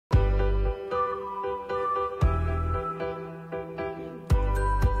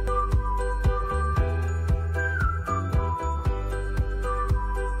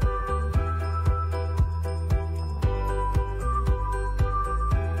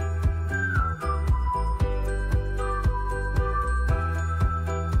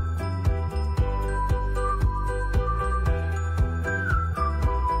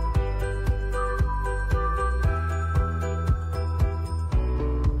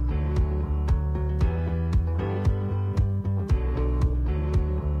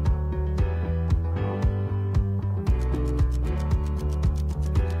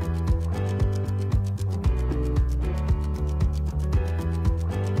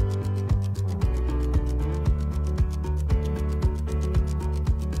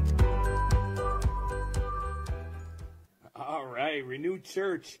Renew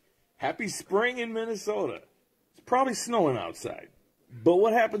Church. Happy spring in Minnesota. It's probably snowing outside. But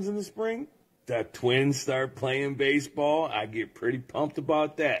what happens in the spring? The Twins start playing baseball. I get pretty pumped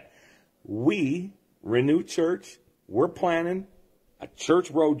about that. We, Renew Church, we're planning a church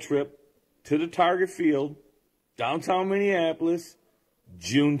road trip to the Target Field, downtown Minneapolis,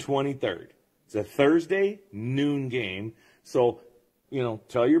 June 23rd. It's a Thursday noon game. So,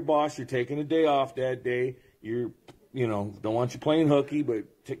 tell your boss you're taking a day off that day. Don't want you playing hooky, but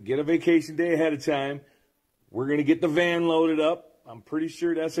get a vacation day ahead of time. We're going to get the van loaded up. I'm pretty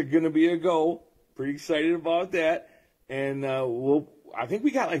sure that's going to be a go. Pretty excited about that. And I think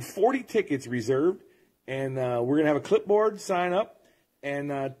we got like 40 tickets reserved. And we're going to have a clipboard sign up.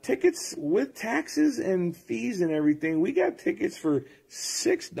 And tickets with taxes and fees and everything, we got tickets for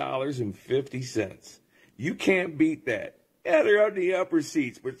 $6.50. You can't beat that. Yeah, they're out in the upper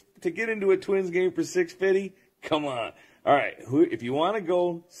seats, but to get into a Twins game for $6.50, come on. All right, if you want to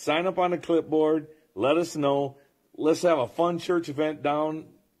go, sign up on the clipboard. Let us know. Let's have a fun church event down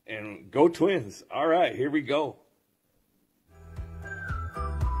and go Twins. All right, here we go.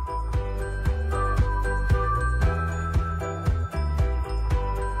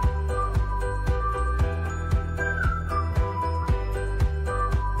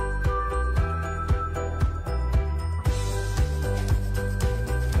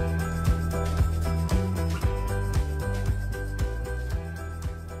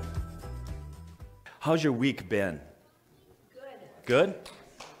 How's your week been? Good?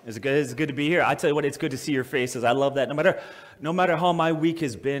 Is it good? It's good to be here. I tell you what, it's good to see your faces. I love that. No matter how my week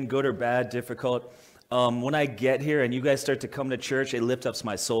has been, good or bad, difficult, when I get here and you guys start to come to church, it lifts up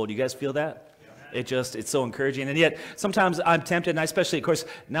my soul. Do you guys feel that? Yeah. It's so encouraging. And yet, sometimes I'm tempted, and I especially, of course,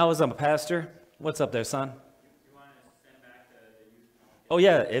 now as I'm a pastor. What's up there, son? Oh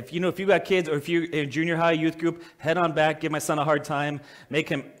yeah, if you got kids, or if you're in junior high youth group, head on back, give my son a hard time, make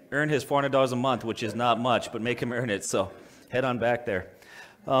him earn his $400 a month, which is not much, but make him earn it, so head on back there.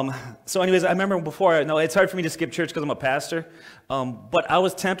 So anyways, I remember before, it's hard for me to skip church because I'm a pastor, but I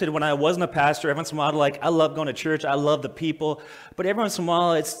was tempted when I wasn't a pastor. Every once in a while, I love going to church, I love the people, but every once in a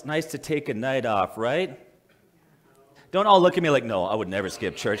while, it's nice to take a night off, right? Don't all look at me like, no, I would never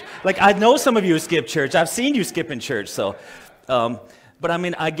skip church. I know some of you skip church. I've seen you skipping church, so... But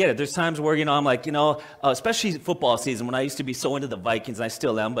I get it. There's times where, I'm like, especially football season when I used to be so into the Vikings, and I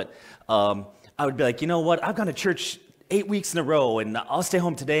still am, but I would be like, you know what, I've gone to church 8 weeks in a row, and I'll stay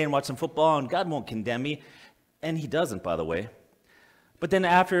home today and watch some football, and God won't condemn me. And he doesn't, by the way. But then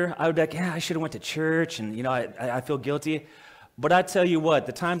after, I would be like, yeah, I should have went to church, and, I feel guilty. But I tell you what,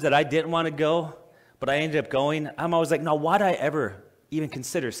 the times that I didn't want to go, but I ended up going, I'm always like, no, why'd I ever even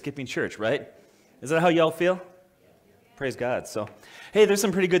consider skipping church, right? Is that how y'all feel? Praise God. So, hey, there's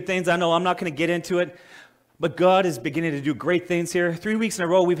some pretty good things. I know I'm not going to get into it, but God is beginning to do great things here. 3 weeks in a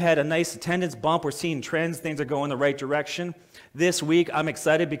row, we've had a nice attendance bump. We're seeing trends. Things are going the right direction. This week, I'm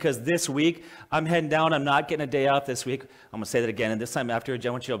excited because this week, I'm heading down. I'm not getting a day off this week. I'm going to say that again, and this time after, I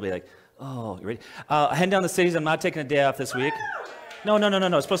want you to be like, oh, you ready? Heading down the cities. I'm not taking a day off this week. No.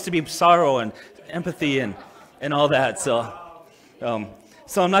 It's supposed to be sorrow and empathy and all that. So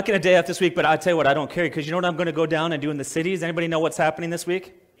I'm not getting a day off this week, but I tell you what, I don't care, because you know what I'm going to go down and do in the cities? Anybody know what's happening this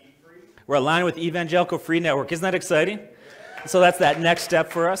week? We're aligned with Evangelical Free Network. Isn't that exciting? So that's that next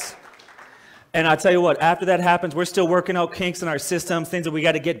step for us. And I'll tell you what, after that happens, we're still working out kinks in our systems, things that we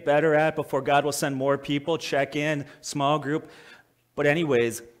got to get better at before God will send more people, check in, small group. But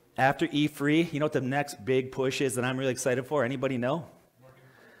anyways, after E-Free, you know what the next big push is that I'm really excited for? Anybody know?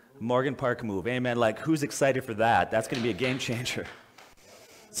 Morgan Park move. Amen. Who's excited for that? That's going to be a game changer.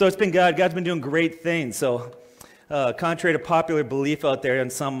 So it's been God. God's been doing great things. So contrary to popular belief out there in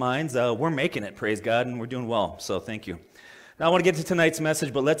some minds, we're making it, praise God, and we're doing well. So thank you. Now I want to get to tonight's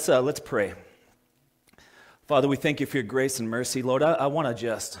message, but let's pray. Father, we thank you for your grace and mercy. Lord, I want to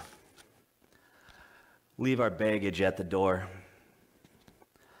just leave our baggage at the door.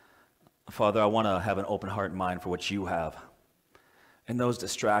 Father, I want to have an open heart and mind for what you have. And those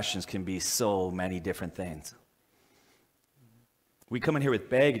distractions can be so many different things. We come in here with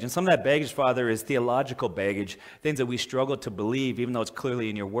baggage, and some of that baggage, Father, is theological baggage, things that we struggle to believe, even though it's clearly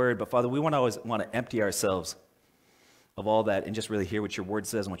in your word. But Father, we always want to empty ourselves of all that and just really hear what your word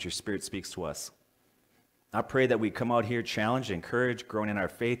says and what your spirit speaks to us. I pray that we come out here challenged, encouraged, growing in our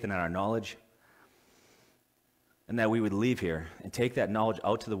faith and in our knowledge, and that we would leave here and take that knowledge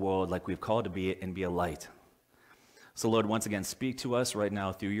out to the world like we've called to be and be a light. So Lord, once again, speak to us right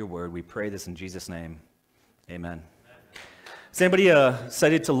now through your word. We pray this in Jesus' name. Amen. Is anybody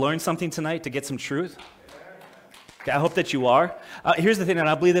excited to learn something tonight, to get some truth? Okay, I hope that you are. Here's the thing, and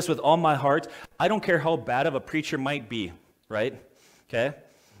I believe this with all my heart. I don't care how bad of a preacher might be, right? okay?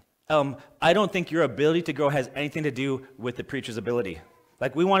 I don't think your ability to grow has anything to do with the preacher's ability.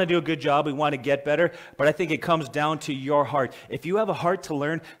 Like, we want to do a good job, we want to get better, but I think it comes down to your heart. If you have a heart to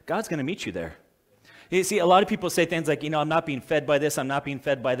learn, God's going to meet you there. You see, a lot of people say things like, I'm not being fed by this, I'm not being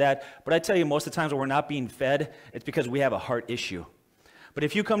fed by that. But I tell you, most of the times when we're not being fed, it's because we have a heart issue. But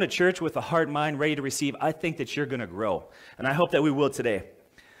if you come to church with a heart, mind, ready to receive, I think that you're going to grow. And I hope that we will today.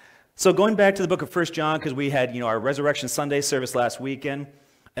 So going back to the book of 1 John, because we had, our Resurrection Sunday service last weekend.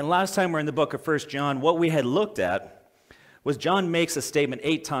 And last time we're in the book of 1 John, what we had looked at was John makes a statement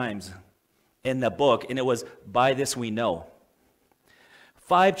 8 times in the book, and it was, by this we know.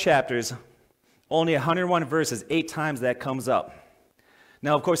 5 chapters, only 101 verses, 8 times that comes up.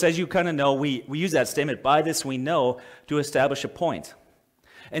 Now, of course, as you kind of know, we use that statement, by this we know, to establish a point.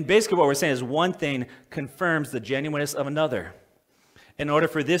 And basically what we're saying is one thing confirms the genuineness of another. In order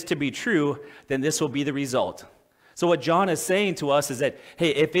for this to be true, then this will be the result. So what John is saying to us is that, hey,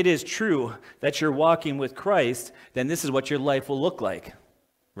 if it is true that you're walking with Christ, then this is what your life will look like,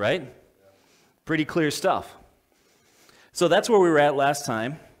 right? Pretty clear stuff. So that's where we were at last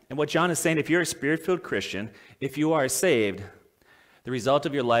time. And what John is saying, if you're a Spirit-filled Christian, if you are saved, the result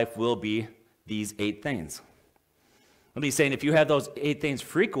of your life will be these 8 things. And he's saying if you have those 8 things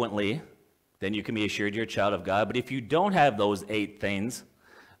frequently, then you can be assured you're a child of God. But if you don't have those 8 things,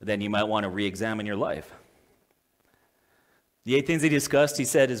 then you might want to re-examine your life. The 8 things he discussed, he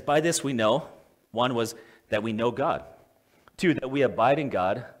said, is by this we know. 1 was that we know God. 2, that we abide in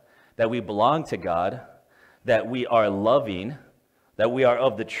God, that we belong to God, that we are loving, that we are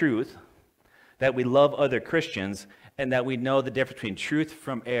of the truth, that we love other Christians, and that we know the difference between truth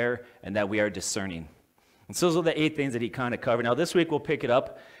from error, and that we are discerning. And so those are the 8 things that he kind of covered. Now this week we'll pick it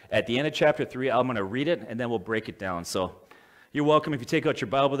up at the end of chapter 3. I'm going to read it, and then we'll break it down. So you're welcome if you take out your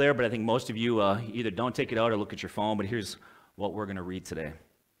Bible there, but I think most of you either don't take it out or look at your phone, but here's what we're going to read today.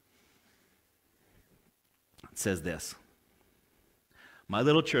 It says this: My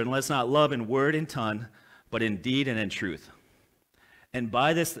little children, let's not love in word and tongue, but in deed and in truth. And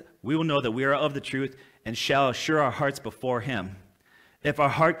by this we will know that we are of the truth and shall assure our hearts before him. If our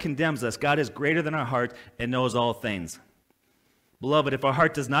heart condemns us, God is greater than our heart and knows all things. Beloved, if our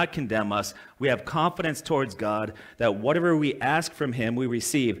heart does not condemn us, we have confidence towards God that whatever we ask from him we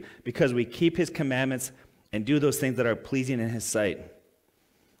receive, because we keep his commandments and do those things that are pleasing in his sight.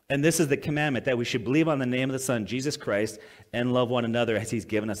 And this is the commandment, that we should believe on the name of the Son, Jesus Christ, and love one another as he's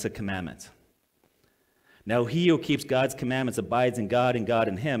given us a commandment. Now he who keeps God's commandments abides in God and God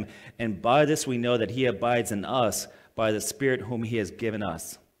in him, and by this we know that he abides in us by the Spirit whom he has given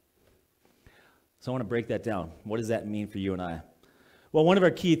us. So I want to break that down. What does that mean for you and I? Well, one of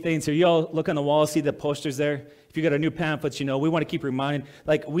our key things here, you all look on the wall, see the posters there? If you got our new pamphlets, we want to keep reminding,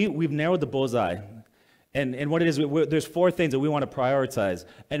 like we've narrowed the bullseye. And what it is, there's 4 things that we want to prioritize.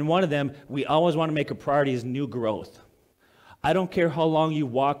 And one of them, we always want to make a priority, is new growth. I don't care how long you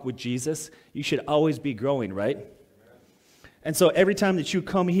walk with Jesus, you should always be growing, right? And so every time that you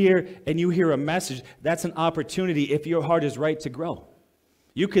come here and you hear a message, that's an opportunity, if your heart is right, to grow.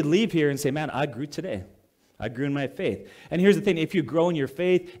 You could leave here and say, man, I grew today. I grew in my faith. And here's the thing, if you grow in your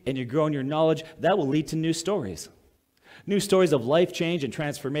faith and you grow in your knowledge, that will lead to new stories. New stories of life change and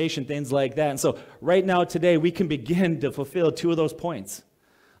transformation, things like that. And so right now, today, we can begin to fulfill 2 of those points.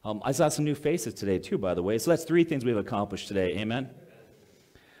 I saw some new faces today, too, by the way. So that's 3 things we've accomplished today. Amen?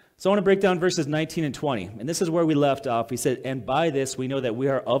 So I want to break down verses 19 and 20. And this is where we left off. He said, and by this we know that we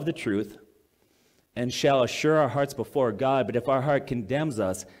are of the truth and shall assure our hearts before God. But if our heart condemns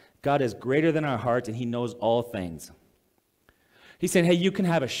us, God is greater than our heart, and he knows all things. He's saying, hey, you can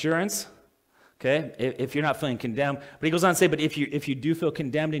have assurance, okay, if you're not feeling condemned. But he goes on to say, but if you do feel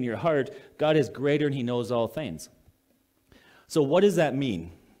condemned in your heart, God is greater and he knows all things. So what does that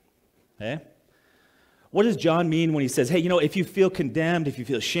mean? Okay? What does John mean when he says, hey, if you feel condemned, if you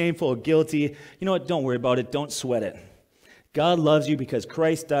feel shameful or guilty, you know what, don't worry about it, don't sweat it. God loves you because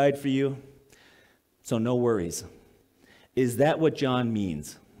Christ died for you, so no worries. Is that what John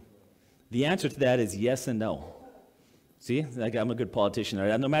means? The answer to that is yes and no. See, I'm a good politician.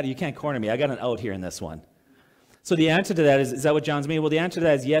 No matter, you can't corner me. I got an out here in this one. So the answer to that is that what John's mean? Well, the answer to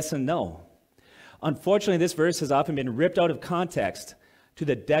that is yes and no. Unfortunately, this verse has often been ripped out of context to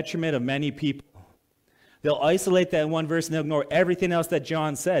the detriment of many people. They'll isolate that one verse and they'll ignore everything else that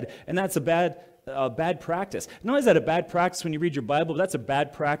John said. And that's a bad practice. Not only is that a bad practice when you read your Bible, but that's a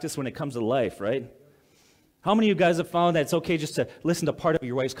bad practice when it comes to life, right? How many of you guys have found that it's okay just to listen to part of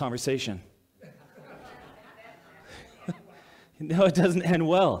your wife's conversation? No, it doesn't end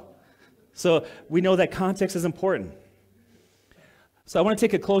well. So we know that context is important. So I want to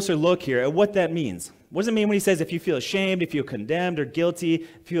take a closer look here at what that means. What does it mean when he says if you feel ashamed, if you feel condemned or guilty,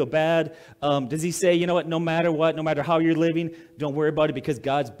 if you feel bad? Does he say, you know what, no matter how you're living, don't worry about it because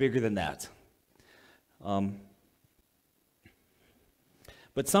God's bigger than that?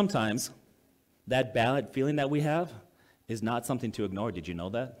 But sometimes that bad feeling that we have is not something to ignore. Did you know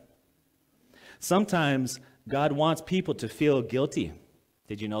that? Sometimes God wants people to feel guilty.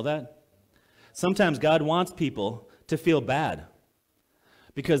 Did you know that? Sometimes God wants people to feel bad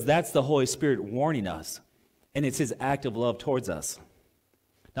because that's the Holy Spirit warning us, and it's his act of love towards us.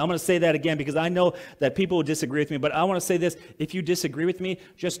 Now, I'm going to say that again because I know that people will disagree with me, but I want to say this. If you disagree with me,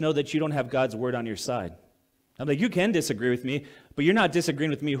 just know that you don't have God's word on your side. I'm like, you can disagree with me, but you're not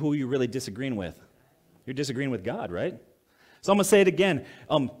disagreeing with me who you're really disagreeing with. You're disagreeing with God, right? So I'm going to say it again.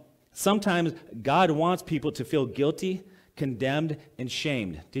 Sometimes God wants people to feel guilty, condemned, and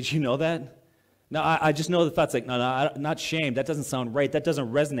shamed. Did you know that? Now, I just know the thoughts like, no, not shamed. That doesn't sound right. That doesn't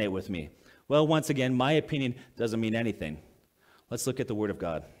resonate with me. Well, once again, my opinion doesn't mean anything. Let's look at the Word of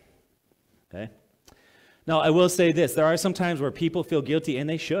God. Okay? Now, I will say this. There are some times where people feel guilty, and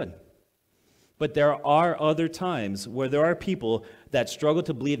they should. But there are other times where there are people that struggle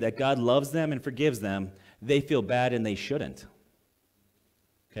to believe that God loves them and forgives them. They feel bad, and they shouldn't.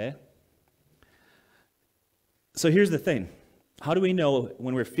 Okay? So here's the thing. How do we know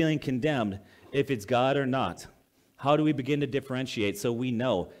when we're feeling condemned if it's God or not? How do we begin to differentiate so we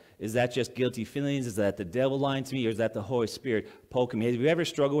know? Is that just guilty feelings? Is that the devil lying to me? Or is that the Holy Spirit poking me? Have you ever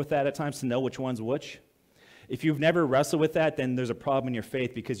struggled with that at times to know which one's which? If you've never wrestled with that, then there's a problem in your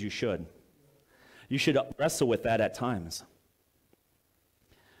faith because you should. You should wrestle with that at times.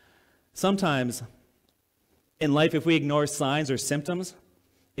 Sometimes in life, if we ignore signs or symptoms,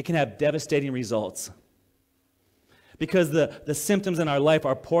 it can have devastating results. Because the symptoms in our life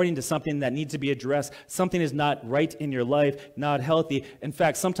are pointing to something that needs to be addressed. Something is not right in your life, not healthy. In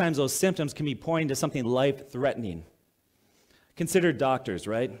fact, sometimes those symptoms can be pointing to something life-threatening. Consider doctors,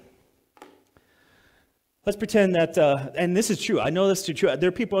 right? Let's pretend that, and this is true. I know this is true. There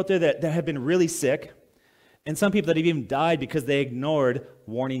are people out there that have been really sick, and some people that have even died because they ignored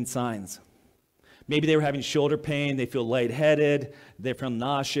warning signs. Maybe they were having shoulder pain, they feel lightheaded, they feel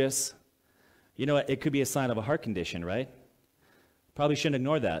nauseous. You know, it could be a sign of a heart condition, right? Probably shouldn't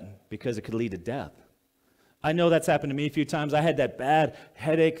ignore that because it could lead to death. I know that's happened to me a few times. I had that bad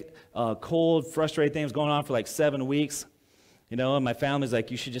headache, cold, frustrated thing was going on for like 7 weeks. You know, and my family's like,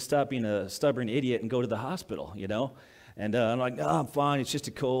 you should just stop being a stubborn idiot and go to the hospital, you know? And I'm like, no, I'm fine. It's just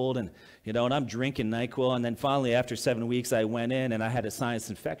a cold. And, you know, and I'm drinking NyQuil. And then finally, after 7 weeks, I went in and I had a sinus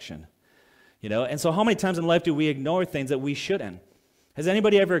infection. You know, and so how many times in life do we ignore things that we shouldn't? Has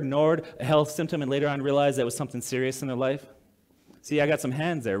anybody ever ignored a health symptom and later on realized that was something serious in their life? See, I got some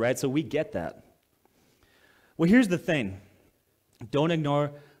hands there, right? So we get that. Well, here's the thing. Don't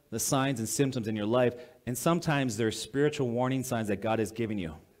ignore the signs and symptoms in your life. And sometimes there are spiritual warning signs that God has given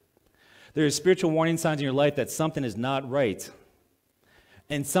you. There are spiritual warning signs in your life that something is not right.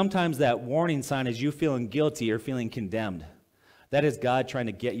 And sometimes that warning sign is you feeling guilty or feeling condemned. That is God trying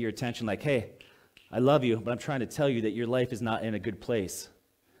to get your attention like, hey, I love you, but I'm trying to tell you that your life is not in a good place.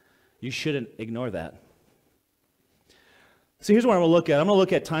 You shouldn't ignore that. So here's what I'm going to look at. I'm going to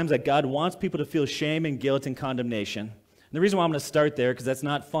look at times that God wants people to feel shame and guilt and condemnation. And the reason why I'm going to start there, because that's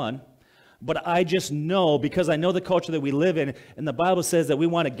not fun, but I just know, because I know the culture that we live in, and the Bible says that we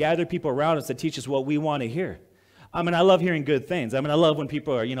want to gather people around us to teach us what we want to hear. I mean, I love hearing good things. I mean, I love when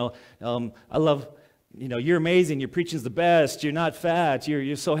people are, I love, you're amazing, your preaching's the best, you're not fat,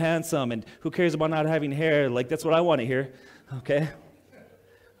 you're so handsome, and who cares about not having hair? Like, that's what I want to hear, okay?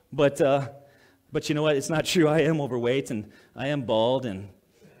 But you know what? It's not true. I am overweight, and I am bald, and,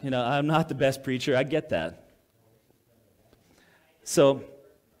 I'm not the best preacher. I get that. So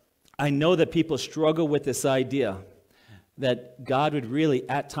I know that people struggle with this idea that God would really,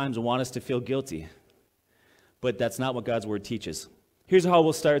 at times, want us to feel guilty. But that's not what God's Word teaches. Here's how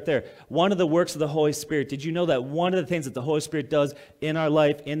we'll start there. One of the works of the Holy Spirit, did you know that one of the things that the Holy Spirit does in our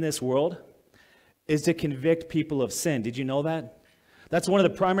life, in this world, is to convict people of sin? Did you know that? That's one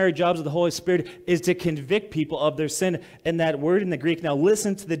of the primary jobs of the Holy Spirit, is to convict people of their sin. And that word in the Greek, now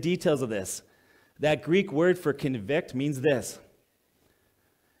listen to the details of this. That Greek word for convict means this.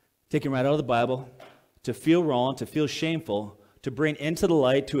 Taken right out of the Bible, to feel wrong, to feel shameful, to bring into the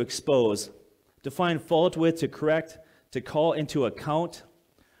light, to expose, to find fault with, to correct, to call into account,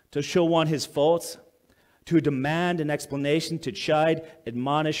 to show one his faults, to demand an explanation, to chide,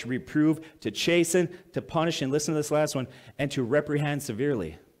 admonish, reprove, to chasten, to punish, and listen to this last one, and to reprehend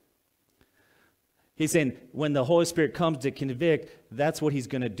severely. He's saying when the Holy Spirit comes to convict, that's what he's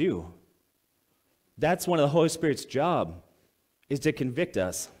going to do. That's one of the Holy Spirit's job, is to convict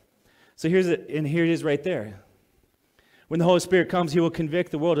us. So here it is right there. When the Holy Spirit comes, he will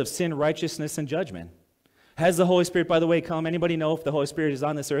convict the world of sin, righteousness, and judgment. Has the Holy Spirit, by the way, come? Anybody know if the Holy Spirit is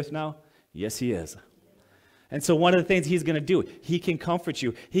on this earth now? Yes, he is. And so one of the things he's going to do, he can comfort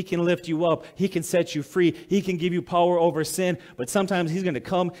you. He can lift you up. He can set you free. He can give you power over sin. But sometimes he's going to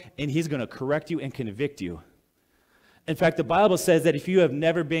come and he's going to correct you and convict you. In fact, the Bible says that if you have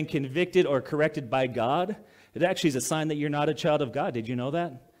never been convicted or corrected by God, it actually is a sign that you're not a child of God. Did you know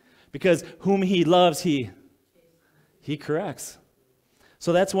that? Because whom he loves, he corrects.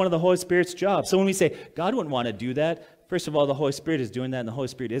 So that's one of the Holy Spirit's jobs. So when we say God wouldn't want to do that, first of all, the Holy Spirit is doing that, and the Holy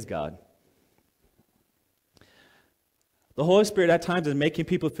Spirit is God. The Holy Spirit at times is making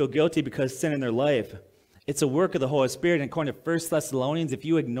people feel guilty because of sin in their life. It's a work of the Holy Spirit. And according to 1 Thessalonians, if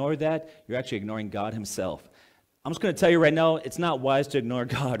you ignore that, you're actually ignoring God himself. I'm just going to tell you right now, it's not wise to ignore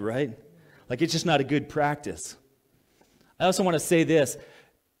God, right? Like, it's just not a good practice. I also want to say this.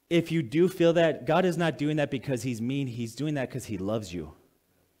 If you do feel that, God is not doing that because he's mean. He's doing that because he loves you.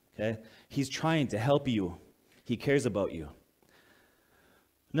 Okay? He's trying to help you. He cares about you.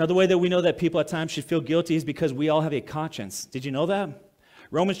 Another way that we know that people at times should feel guilty is because we all have a conscience. Did you know that?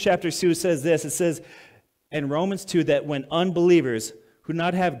 Romans chapter 2 says this. It says in Romans 2 that when unbelievers who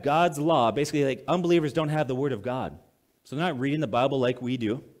not have God's law, basically like unbelievers don't have the word of God. So they're not reading the Bible like we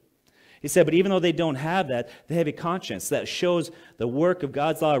do. He said, but even though they don't have that, they have a conscience that shows the work of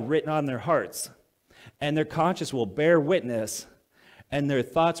God's law written on their hearts. And their conscience will bear witness, and their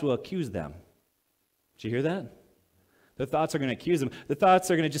thoughts will accuse them. Did you hear that? The thoughts are going to accuse them. The thoughts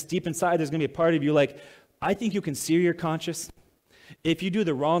are going to just deep inside, there's going to be a part of you like, I think you can sear your conscience. If you do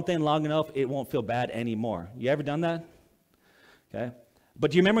the wrong thing long enough, it won't feel bad anymore. You ever done that? Okay.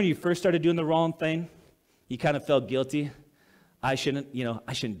 But do you remember when you first started doing the wrong thing? You kind of felt guilty. I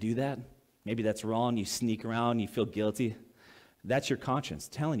shouldn't do that. Maybe that's wrong. You sneak around, you feel guilty. That's your conscience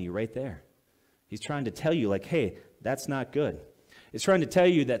telling you right there. He's trying to tell you like, hey, that's not good. It's trying to tell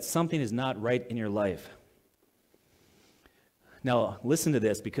you that something is not right in your life. Now, listen to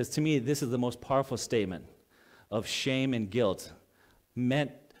this, because to me, this is the most powerful statement of shame and guilt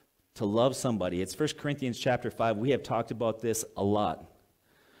meant to love somebody. It's 1 Corinthians chapter 5. We have talked about this a lot.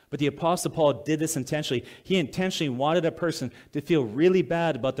 But the Apostle Paul did this intentionally. He intentionally wanted a person to feel really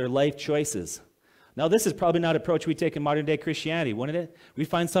bad about their life choices. Now, this is probably not an approach we take in modern-day Christianity, wouldn't it? We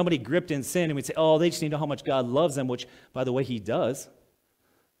find somebody gripped in sin, and we say, oh, they just need to know how much God loves them, which, by the way, he does.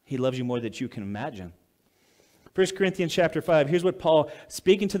 He loves you more than you can imagine. 1 Corinthians chapter 5, here's what Paul,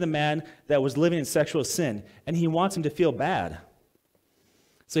 speaking to the man that was living in sexual sin, and he wants him to feel bad.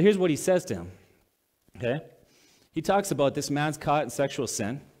 So here's what he says to him, okay? He talks about this man's caught in sexual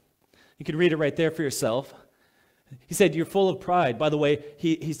sin. You can read it right there for yourself. He said, you're full of pride. By the way,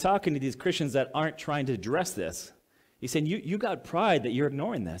 he's talking to these Christians that aren't trying to address this. He's saying, you got pride that you're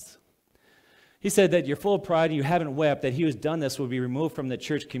ignoring this. He said that you're full of pride and you haven't wept, that he who has done this will be removed from the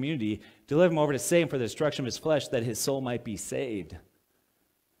church community, deliver him over to Satan for the destruction of his flesh, that his soul might be saved.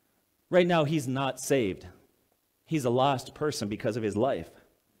 Right now, he's not saved. He's a lost person because of his life.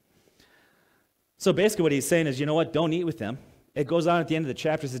 So basically what he's saying is, you know what, don't eat with them. It goes on at the end of the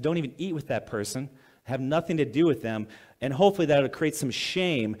chapter, it says, don't even eat with that person, have nothing to do with them, and hopefully that will create some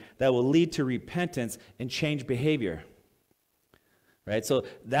shame that will lead to repentance and change behavior. Right? So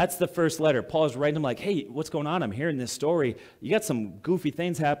that's the first letter. Paul's writing them like, hey, what's going on? I'm hearing this story. You got some goofy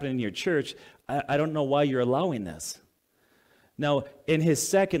things happening in your church. I don't know why you're allowing this. Now, in his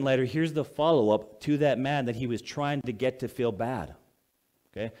second letter, here's the follow-up to that man that he was trying to get to feel bad.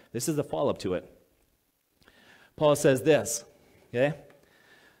 Okay? This is the follow-up to it. Paul says this, okay?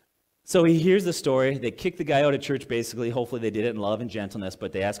 So he hears the story. They kick the guy out of church, basically. Hopefully they did it in love and gentleness,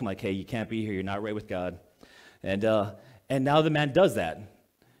 but they ask him like, hey, you can't be here. You're not right with God. And now the man does that.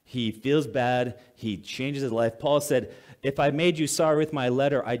 He feels bad. He changes his life. Paul said, if I made you sorry with my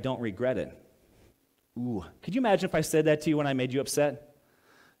letter, I don't regret it. Ooh, could you imagine if I said that to you when I made you upset?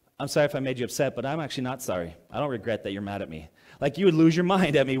 I'm sorry if I made you upset, but I'm actually not sorry. I don't regret that you're mad at me. Like, you would lose your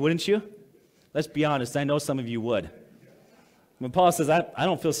mind at me, wouldn't you? Let's be honest. I know some of you would. When Paul says, I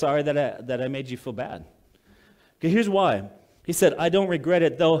don't feel sorry that I made you feel bad. Okay, here's why. He said, I don't regret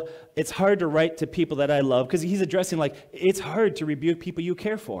it, though it's hard to write to people that I love, because he's addressing like, it's hard to rebuke people you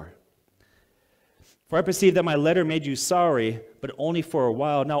care for. For I perceive that my letter made you sorry, but only for a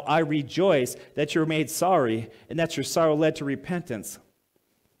while. Now I rejoice that you're made sorry, and that your sorrow led to repentance.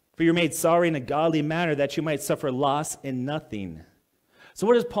 For you're made sorry in a godly manner, that you might suffer loss in nothing. So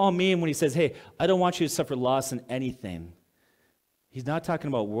what does Paul mean when he says, hey, I don't want you to suffer loss in anything? He's not talking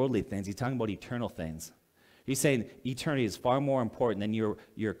about worldly things. He's talking about eternal things. He's saying eternity is far more important than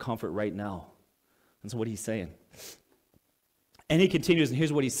your comfort right now. That's what he's saying. And he continues, and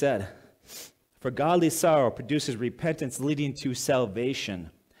here's what he said. For godly sorrow produces repentance leading to salvation,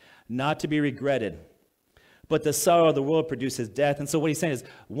 not to be regretted. But the sorrow of the world produces death. And so what he's saying is,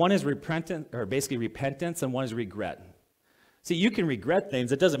 one is repentance, or basically repentance, and one is regret. See, you can regret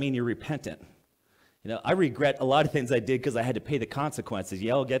things. It doesn't mean you're repentant. You know, I regret a lot of things I did because I had to pay the consequences.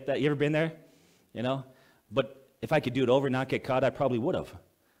 You all get that? You ever been there? You know? But if I could do it over and not get caught, I probably would have.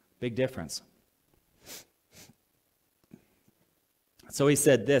 Big difference. So he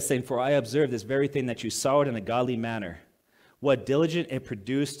said this, saying, for I observe this very thing, that you sorrowed in a godly manner. What diligence it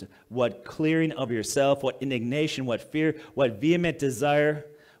produced, what clearing of yourself, what indignation, what fear, what vehement desire,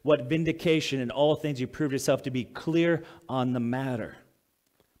 what vindication, in all things you proved yourself to be clear on the matter.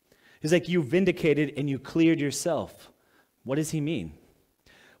 He's like, you vindicated and you cleared yourself. What does he mean?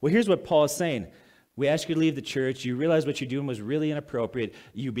 Well, here's what Paul is saying. We ask you to leave the church. You realize what you're doing was really inappropriate.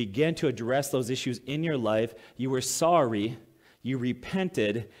 You began to address those issues in your life. You were sorry. You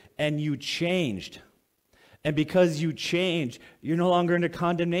repented, and you changed. And because you changed, you're no longer under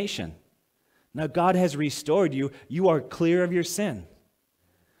condemnation. Now God has restored you. You are clear of your sin.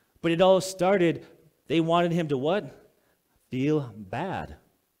 But it all started, they wanted him to what? Feel bad.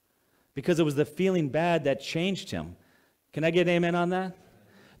 Because it was the feeling bad that changed him. Can I get an amen on that?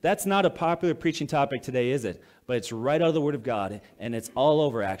 That's not a popular preaching topic today, is it? But it's right out of the Word of God, and it's all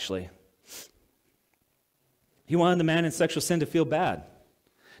over, actually. He wanted the man in sexual sin to feel bad.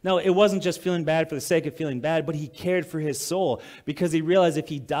 No, it wasn't just feeling bad for the sake of feeling bad, but he cared for his soul because he realized if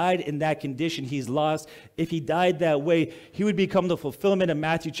he died in that condition, he's lost. If he died that way, he would become the fulfillment of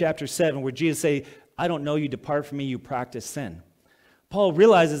Matthew chapter 7, where Jesus say, I don't know you, depart from me, you practice sin. Paul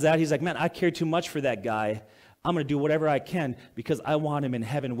realizes that. He's like, man, I care too much for that guy. I'm going to do whatever I can because I want him in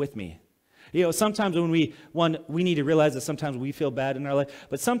heaven with me. You know, sometimes when we need to realize that sometimes we feel bad in our life,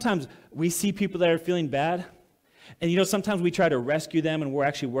 but sometimes we see people that are feeling bad, and you know, sometimes we try to rescue them and we're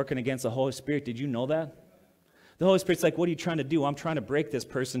actually working against the Holy Spirit. Did you know that? The Holy Spirit's like, what are you trying to do? I'm trying to break this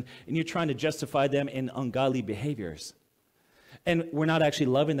person, and you're trying to justify them in ungodly behaviors. And we're not actually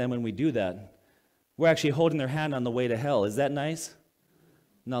loving them when we do that. We're actually holding their hand on the way to hell. Is that nice?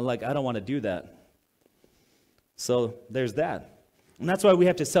 No, like, I don't want to do that. So there's that. And that's why we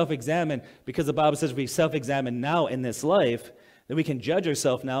have to self-examine, because the Bible says if we self-examine now in this life, then we can judge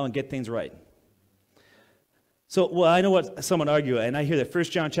ourselves now and get things right. So, well, I know what some would argue, and I hear that 1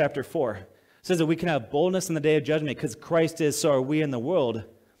 John chapter 4 says that we can have boldness in the day of judgment because Christ is, so are we in the world.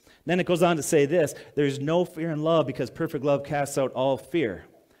 Then it goes on to say this, there's no fear in love because perfect love casts out all fear,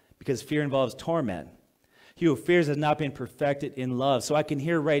 because fear involves torment. He who fears has not been perfected in love. So I can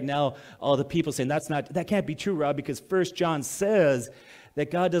hear right now all the people saying, that can't be true, Rob, because 1 John says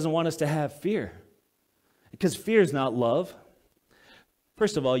that God doesn't want us to have fear. Because fear is not love.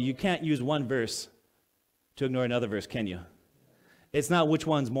 First of all, you can't use one verse to ignore another verse, can you? It's not which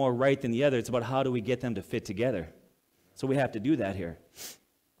one's more right than the other. It's about how do we get them to fit together. So we have to do that here.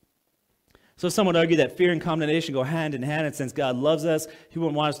 So some would argue that fear and condemnation go hand in hand, and since God loves us, he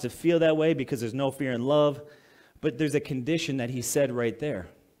wouldn't want us to feel that way because there's no fear in love. But there's a condition that he said right there.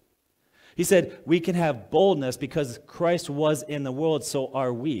 He said, we can have boldness because Christ was in the world, so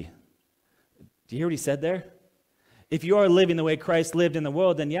are we. Do you hear what he said there? If you are living the way Christ lived in the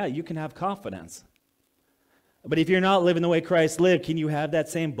world, then yeah, you can have confidence. But if you're not living the way Christ lived, can you have that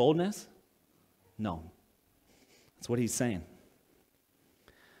same boldness? No. That's what he's saying.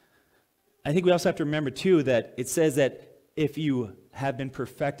 I think we also have to remember, too, that it says that if you have been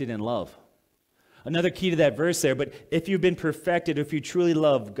perfected in love. Another key to that verse there, but if you've been perfected, if you truly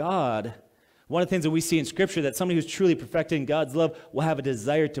love God, one of the things that we see in Scripture, that somebody who's truly perfected in God's love will have a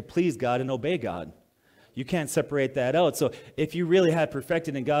desire to please God and obey God. You can't separate that out. So if you really have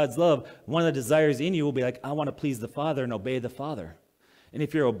perfected in God's love, one of the desires in you will be like, I want to please the Father and obey the Father. And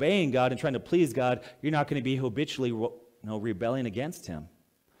if you're obeying God and trying to please God, you're not going to be habitually rebelling against him.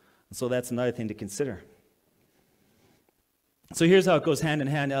 And so that's another thing to consider. So here's how it goes hand in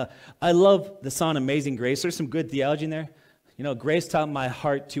hand. I love the song Amazing Grace. There's some good theology in there. You know, grace taught my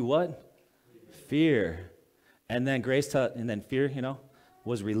heart to what? Fear. And then fear,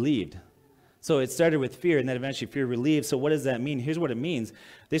 was relieved. So it started with fear, and then eventually fear relieved. So what does that mean? Here's what it means.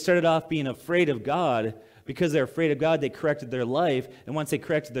 They started off being afraid of God. Because they're afraid of God, they corrected their life. And once they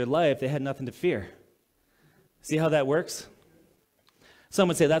corrected their life, they had nothing to fear. See how that works? Some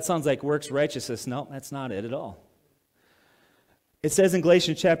would say, that sounds like works righteousness. No, that's not it at all. It says in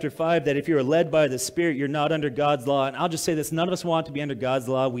Galatians chapter 5 that if you are led by the Spirit, you're not under God's law. And I'll just say this, none of us want to be under God's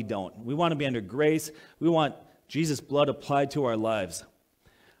law. We don't. We want to be under grace. We want Jesus' blood applied to our lives.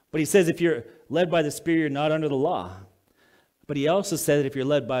 But he says if you're led by the Spirit, you're not under the law. But he also said that if you're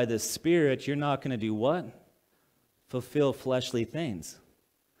led by the Spirit, you're not going to do what? fulfill fleshly things.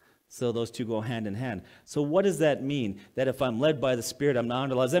 So those two go hand in hand. So what does that mean? That if I'm led by the Spirit, I'm not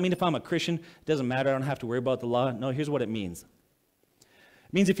under law? Does that mean if I'm a Christian, it doesn't matter, I don't have to worry about the law? No, here's what it means.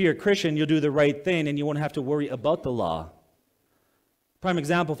 It means if you're a Christian, you'll do the right thing and you won't have to worry about the law. Prime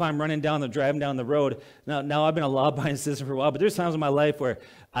example, if I'm driving down the road, now I've been a law-abiding citizen for a while, but there's times in my life where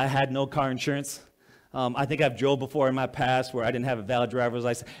I had no car insurance. I think I've drove before in my past where I didn't have a valid driver's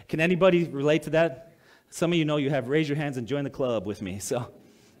license. Can anybody relate to that? Some of you know you have. Raise your hands and join the club with me. So,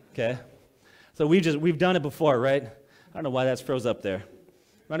 okay. So we've done it before, right? I don't know why that's froze up there.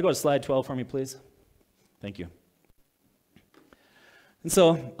 You want to go to slide 12 for me, please? Thank you. And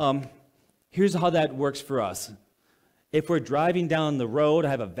so here's how that works for us. If we're driving down the road, I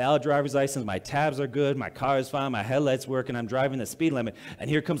have a valid driver's license, my tabs are good, my car is fine, my headlights work, and I'm driving the speed limit, and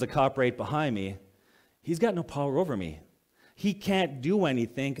here comes a cop right behind me, he's got no power over me. He can't do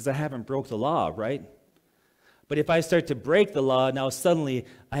anything because I haven't broke the law, right? But if I start to break the law, now suddenly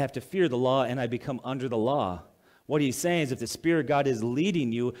I have to fear the law and I become under the law. What he's saying is if the Spirit of God is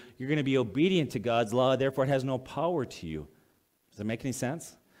leading you, you're going to be obedient to God's law, therefore it has no power to you. Does that make any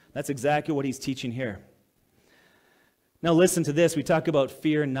sense? That's exactly what he's teaching here. Now listen to this. We talk about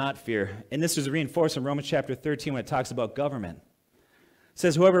fear, not fear. And this is reinforced in Romans chapter 13 when it talks about government. It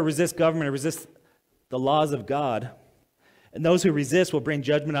says, whoever resists government or resists the laws of God, and those who resist will bring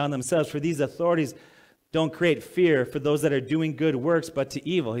judgment on themselves. For these authorities don't create fear for those that are doing good works, but to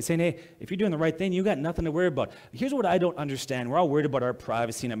evil. He's saying, hey, if you're doing the right thing, you got nothing to worry about. Here's what I don't understand. We're all worried about our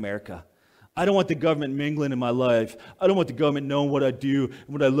privacy in America. I don't want the government mingling in my life. I don't want the government knowing what I do and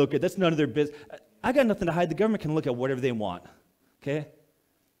what I look at. That's none of their business. I got nothing to hide. The government can look at whatever they want, okay?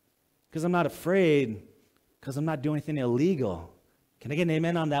 Because I'm not afraid, because I'm not doing anything illegal. Can I get an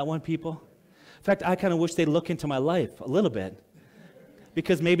amen on that one, people? In fact, I kind of wish they'd look into my life a little bit,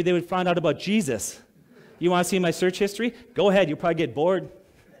 because maybe they would find out about Jesus. You want to see my search history? Go ahead. You'll probably get bored,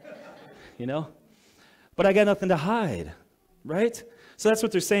 you know? But I got nothing to hide, right? So that's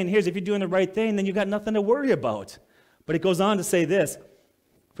what they're saying here is if you're doing the right thing, then you got nothing to worry about. But it goes on to say this.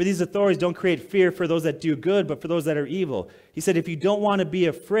 For these authorities don't create fear for those that do good, but for those that are evil. He said, if you don't want to be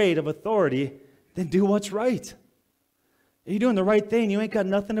afraid of authority, then do what's right. If you're doing the right thing, you ain't got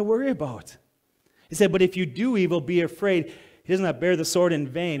nothing to worry about. He said, but if you do evil, be afraid. He does not bear the sword in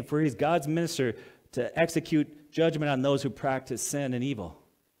vain, for he's God's minister to execute judgment on those who practice sin and evil.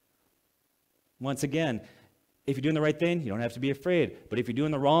 Once again, if you're doing the right thing, you don't have to be afraid. But if you're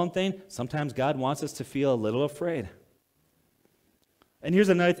doing the wrong thing, sometimes God wants us to feel a little afraid. And here's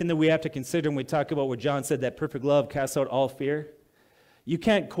another thing that we have to consider when we talk about what John said, that perfect love casts out all fear. You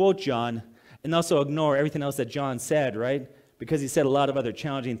can't quote John and also ignore everything else that John said, right? Because he said a lot of other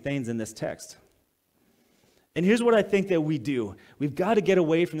challenging things in this text. And here's what I think that we do. We've got to get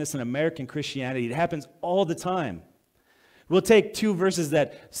away from this in American Christianity. It happens all the time. We'll take two verses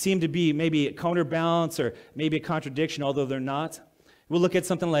that seem to be maybe a counterbalance or maybe a contradiction, although they're not. We'll look at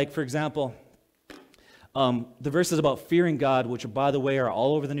something like, for example, the verses about fearing God, which, by the way, are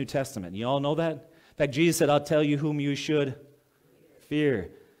all over the New Testament. You all know that? In fact, Jesus said, I'll tell you whom you should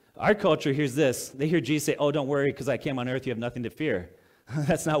fear. Our culture hears this. They hear Jesus say, oh, don't worry, because I came on earth, you have nothing to fear.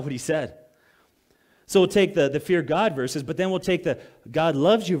 That's not what he said. So we'll take the fear God verses, but then we'll take the God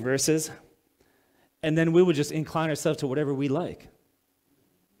loves you verses, and then we will just incline ourselves to whatever we like.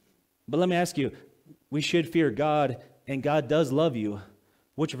 But let me ask you, we should fear God, and God does love you.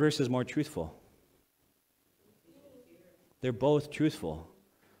 Which verse is more truthful? They're both truthful,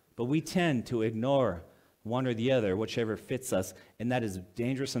 but we tend to ignore one or the other, whichever fits us, and that is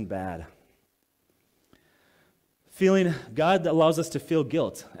dangerous and bad. God allows us to feel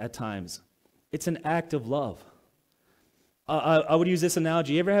guilt at times. It's an act of love. I would use this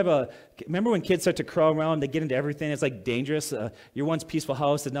analogy. You ever remember when kids start to crawl around, they get into everything, it's like dangerous. Your once peaceful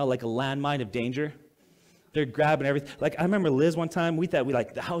house is now like a landmine of danger. They're grabbing everything. Like, I remember Liz one time, we thought,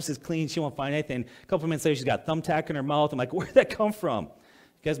 the house is clean, she won't find anything. A couple minutes later, she's got a thumbtack in her mouth. I'm like, where'd that come from? You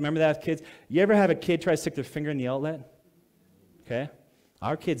guys remember that, kids? You ever have a kid try to stick their finger in the outlet? Okay.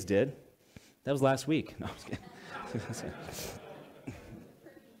 Our kids did. That was last week. No, I'm just kidding.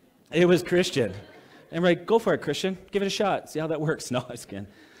 It was Christian. And we're like, go for it, Christian. Give it a shot. See how that works. No, I'm just kidding.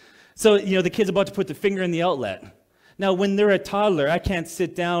 So, the kid's about to put the finger in the outlet. Now, when they're a toddler, I can't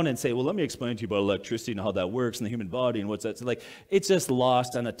sit down and say, well, let me explain to you about electricity and how that works in the human body and what's that. So, it's just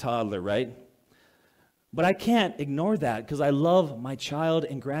lost on a toddler, right? But I can't ignore that because I love my child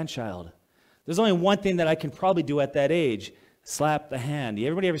and grandchild. There's only one thing that I can probably do at that age, slap the hand.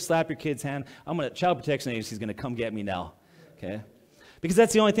 Everybody ever slap your kid's hand? Child protection agency's going to come get me now, okay? Because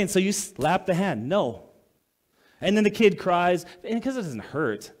that's the only thing. So you slap the hand. No. And then the kid cries, and because it doesn't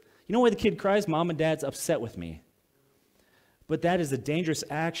hurt. You know why the kid cries? Mom and Dad's upset with me. But that is a dangerous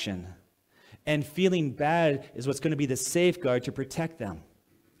action. And feeling bad is what's going to be the safeguard to protect them.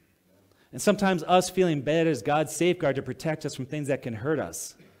 And sometimes us feeling bad is God's safeguard to protect us from things that can hurt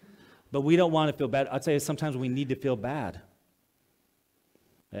us. But we don't want to feel bad. I'll tell you, sometimes we need to feel bad.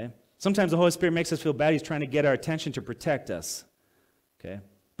 Okay? Sometimes the Holy Spirit makes us feel bad. He's trying to get our attention to protect us. Okay?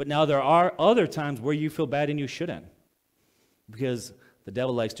 But now there are other times where you feel bad and you shouldn't. Because the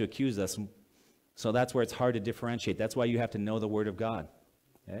devil likes to accuse us. So that's where it's hard to differentiate. That's why you have to know the Word of God.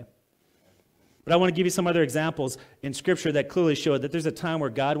 Okay? But I want to give you some other examples in Scripture that clearly show that there's a time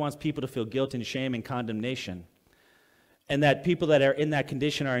where God wants people to feel guilt and shame and condemnation. And that people that are in that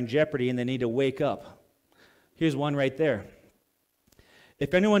condition are in jeopardy and they need to wake up. Here's one right there.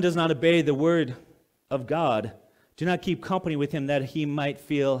 If anyone does not obey the word of God, do not keep company with him that he might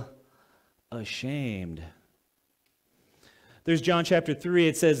feel ashamed. There's John chapter 3.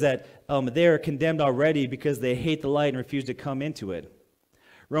 It says that they are condemned already because they hate the light and refuse to come into it.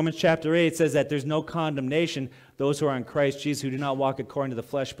 Romans chapter 8 says that there's no condemnation, those who are in Christ Jesus, who do not walk according to the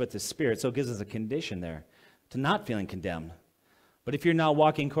flesh but the Spirit. So it gives us a condition there to not feeling condemned. But if you're not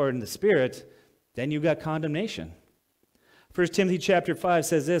walking according to the Spirit, then you've got condemnation. 1 Timothy chapter 5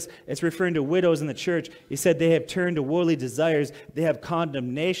 says this. It's referring to widows in the church. He said they have turned to worldly desires. They have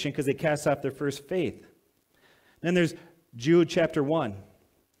condemnation because they cast off their first faith. Then there's Jude chapter 1.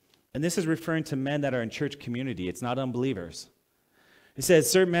 And this is referring to men that are in church community. It's not unbelievers. It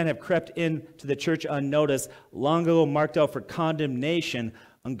says, certain men have crept into the church unnoticed, long ago marked out for condemnation,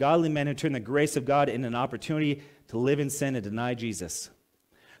 ungodly men who turn the grace of God into an opportunity to live in sin and deny Jesus.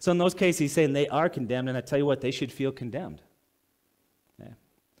 So in those cases, he's saying they are condemned, and I tell you what, they should feel condemned. Okay.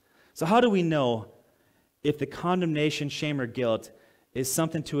 So how do we know if the condemnation, shame, or guilt is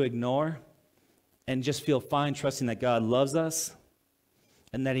something to ignore and just feel fine trusting that God loves us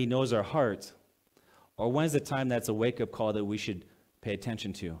and that he knows our heart? Or when is the time that's a wake-up call that we should pay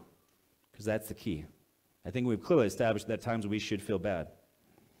attention to? Because that's the key. I think we've clearly established that times we should feel bad.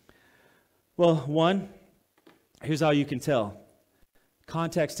 Well, one, here's how you can tell.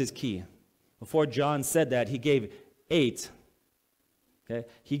 Context is key. Before John said that, he gave 8. Okay?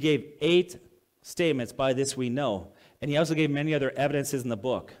 He gave 8 statements, by this we know. And he also gave many other evidences in the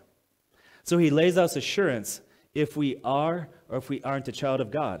book. So he lays out assurance if we are or if we aren't a child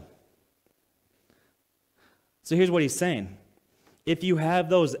of God. So here's what he's saying. If you have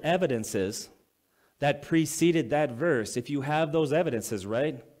those evidences that preceded that verse, if you have those evidences,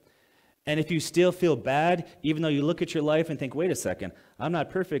 right? And if you still feel bad, even though you look at your life and think, wait a second, I'm not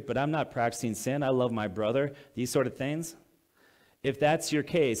perfect, but I'm not practicing sin. I love my brother, these sort of things. If that's your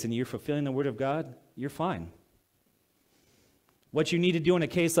case and you're fulfilling the word of God, you're fine. What you need to do in a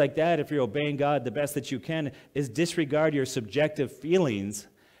case like that, if you're obeying God the best that you can, is disregard your subjective feelings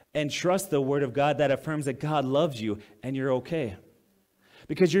and trust the word of God that affirms that God loves you and you're okay.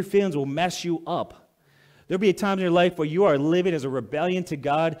 Because your feelings will mess you up. There'll be a time in your life where you are living as a rebellion to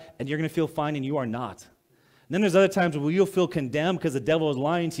God and you're going to feel fine and you are not. And then there's other times where you'll feel condemned because the devil is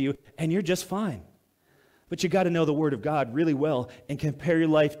lying to you and you're just fine. But you got to know the word of God really well and compare your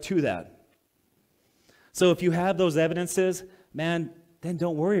life to that. So if you have those evidences, man, then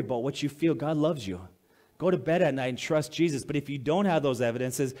don't worry about what you feel. God loves you. Go to bed at night and trust Jesus. But if you don't have those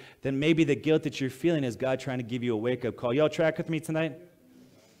evidences, then maybe the guilt that you're feeling is God trying to give you a wake-up call. Y'all track with me tonight?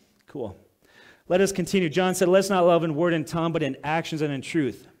 Cool. Let us continue. John said, let's not love in word and tongue, but in actions and in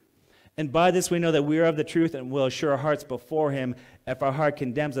truth. And by this we know that we are of the truth and will assure our hearts before him. If our heart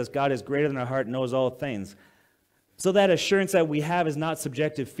condemns us, God is greater than our heart and knows all things. So that assurance that we have is not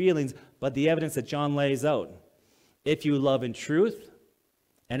subjective feelings, but the evidence that John lays out. If you love in truth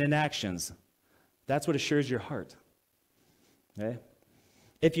and in actions, that's what assures your heart. Okay?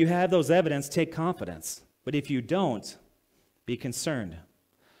 If you have those evidence, take confidence. But if you don't, be concerned.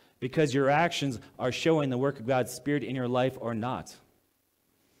 Because your actions are showing the work of God's Spirit in your life or not.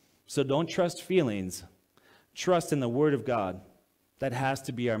 So don't trust feelings. Trust in the Word of God. That has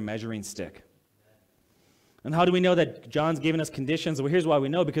to be our measuring stick. And how do we know that John's given us conditions? Well, here's why we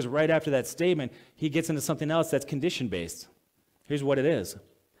know. Because right after that statement, he gets into something else that's condition-based. Here's what it is.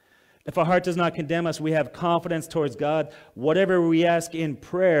 If our heart does not condemn us, we have confidence towards God. Whatever we ask in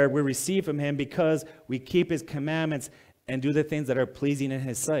prayer, we receive from him because we keep his commandments and do the things that are pleasing in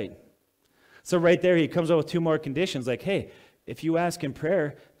his sight. So right there, he comes up with 2 more conditions. Like, hey, if you ask in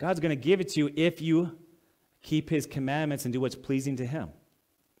prayer, God's going to give it to you if you keep his commandments and do what's pleasing to him.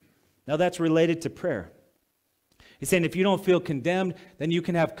 Now that's related to prayer. He's saying if you don't feel condemned, then you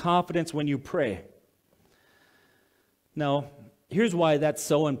can have confidence when you pray. Now, here's why that's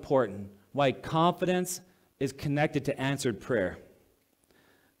so important. Why confidence is connected to answered prayer.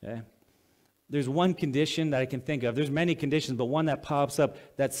 Okay? there's one condition that I can think of. There's many conditions, but one that pops up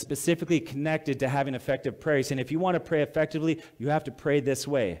that's specifically connected to having effective prayer. And if you want to pray effectively, you have to pray this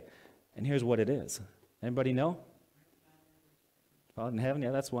way. And here's what it is. Anybody know? Father in heaven,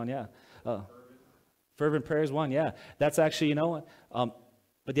 yeah, that's one, yeah. Fervent prayer is one, yeah. That's actually, you know what?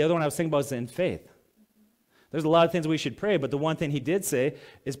 But the other one I was thinking about is in faith. There's a lot of things we should pray, but the one thing he did say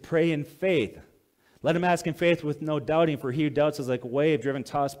is pray in faith. Let him ask in faith with no doubting, for he who doubts is like a wave driven,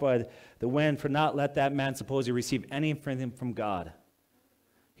 tossed by the wind. For not let that man suppose he receive anything from God.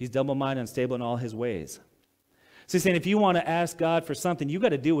 He's double-minded, unstable in all his ways. So he's saying if you want to ask God for something, you got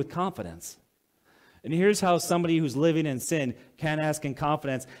to do it with confidence. And here's how somebody who's living in sin can ask in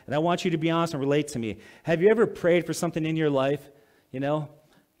confidence. And I want you to be honest and relate to me. Have you ever prayed for something in your life? You know,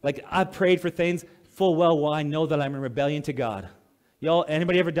 like I prayed for things full well I know that I'm in rebellion to God. Y'all,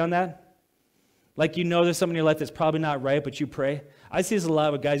 anybody ever done that? Like you know there's something in your life that's probably not right, but you pray. I see this a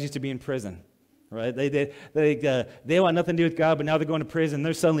lot with guys who used to be in prison, right? They want nothing to do with God, but now they're going to prison.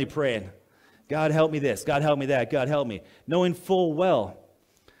 They're suddenly praying, God help me this, God help me that, God help me. Knowing full well.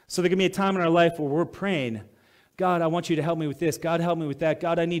 So there can be a time in our life where we're praying, God, I want you to help me with this. God, help me with that.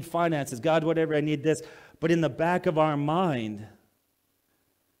 God, I need finances. God, whatever, I need this. But in the back of our mind,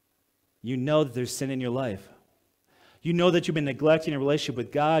 you know that there's sin in your life. You know that you've been neglecting a relationship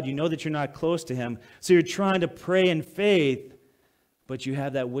with God. You know that you're not close to him. So you're trying to pray in faith, but you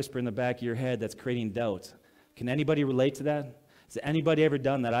have that whisper in the back of your head that's creating doubt. Can anybody relate to that? Has anybody ever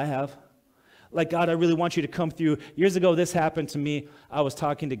done that? I have. Like, God, I really want you to come through. Years ago, this happened to me. I was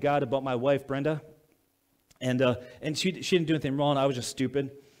talking to God about my wife, Brenda. And she didn't do anything wrong. I was just stupid.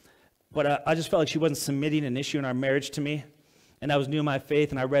 But I just felt like she wasn't submitting an issue in our marriage to me. And I was new in my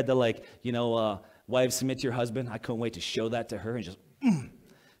faith, and I read the, wives, submit to your husband. I couldn't wait to show that to her and just,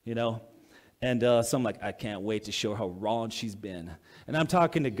 And so I'm like, I can't wait to show her how wrong she's been. And I'm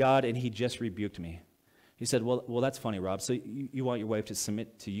talking to God, and he just rebuked me. He said, well, that's funny, Rob. So you want your wife to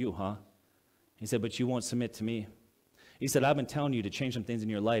submit to you, huh? He said, but you won't submit to me. He said, I've been telling you to change some things in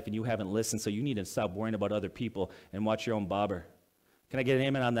your life, and you haven't listened, so you need to stop worrying about other people and watch your own bobber. Can I get an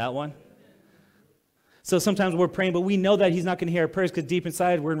amen on that one? So sometimes we're praying, but we know that he's not going to hear our prayers because deep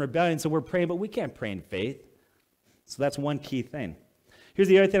inside we're in rebellion, so we're praying, but we can't pray in faith. So that's one key thing. Here's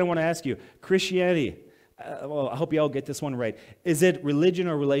the other thing I want to ask you. Christianity, I hope you all get this one right. Is it religion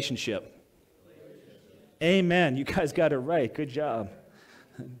or relationship? Amen. You guys got it right. Good job.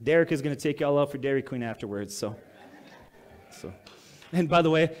 Derek is going to take y'all out for Dairy Queen afterwards. So, and by the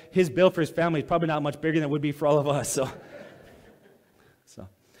way, his bill for his family is probably not much bigger than it would be for all of us.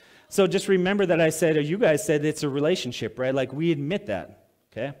 So just remember that I said, or you guys said, it's a relationship, right? Like we admit that,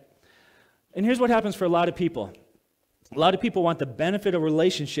 okay? And here's what happens for a lot of people. A lot of people want the benefit of a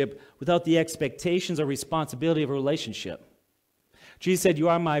relationship without the expectations or responsibility of a relationship. Jesus said, you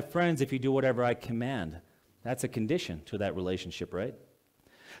are my friends if you do whatever I command. That's a condition to that relationship, right?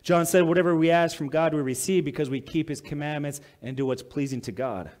 John said, whatever we ask from God, we receive because we keep his commandments and do what's pleasing to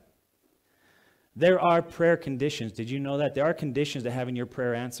God. There are prayer conditions. Did you know that? There are conditions to having your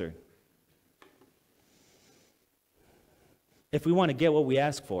prayer answered. If we want to get what we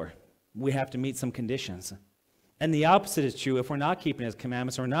ask for, we have to meet some conditions. And the opposite is true. If we're not keeping his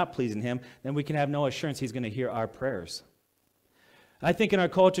commandments or not pleasing him, then we can have no assurance he's going to hear our prayers. I think in our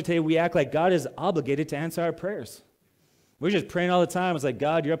culture today, we act like God is obligated to answer our prayers. We're just praying all the time. It's like,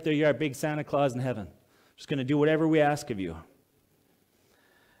 God, you're up there. You're our big Santa Claus in heaven. Just going to do whatever we ask of you.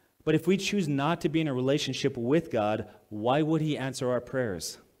 But if we choose not to be in a relationship with God, why would he answer our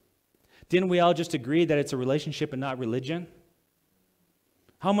prayers? Didn't we all just agree that it's a relationship and not religion?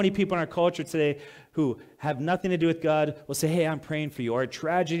 How many people in our culture today who have nothing to do with God will say, hey, I'm praying for you, or a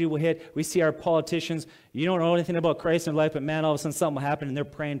tragedy will hit. We see our politicians, you don't know anything about Christ in life, but man, all of a sudden something will happen and they're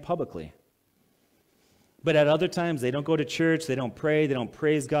praying publicly. But at other times, they don't go to church, they don't pray, they don't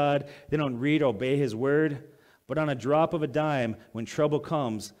praise God, they don't read or obey his word. But on a drop of a dime, when trouble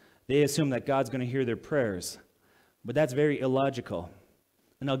comes, they assume that God's going to hear their prayers. But that's very illogical.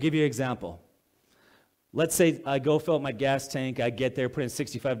 And I'll give you an example. Let's say I go fill up my gas tank, I get there, put in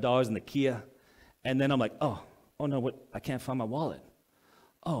 $65 in the Kia, and then I'm like, oh no, I can't find my wallet.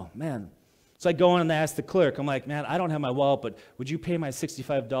 Oh, man. So I go in and I ask the clerk, I'm like, man, I don't have my wallet, but would you pay my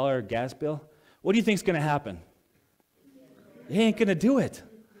 $65 gas bill? What do you think's going to happen? He ain't going to do it.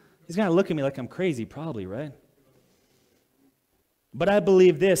 He's going to look at me like I'm crazy, probably, right? But I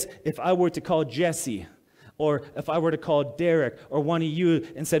believe this, if I were to call Jesse, or if I were to call Derek or one of you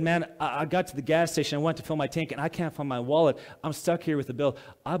and said, man, I got to the gas station, I went to fill my tank, and I can't find my wallet, I'm stuck here with the bill,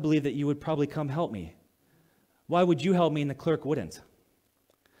 I believe that you would probably come help me. Why would you help me and the clerk wouldn't?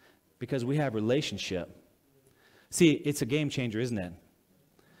 Because we have relationship. See, it's a game changer, isn't it?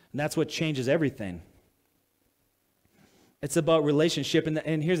 And that's what changes everything. It's about relationship.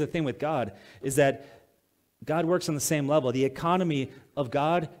 And here's the thing with God, is that God works on the same level. The economy of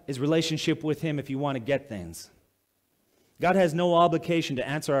God is relationship with him if you want to get things. God has no obligation to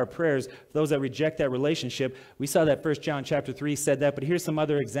answer our prayers for those that reject that relationship. We saw that 1 John chapter 3 said that, but here's some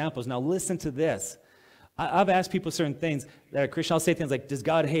other examples. Now listen to this. I've asked people certain things that are Christian. I'll say things like, does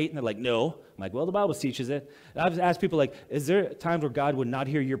God hate? And they're like, no. I'm like, well, the Bible teaches it. And I've asked people like, is there times where God would not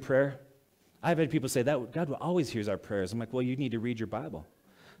hear your prayer? I've had people say that God always hears our prayers. I'm like, well, you need to read your Bible.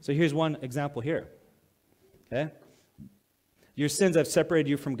 So here's one example here. Okay? Your sins have separated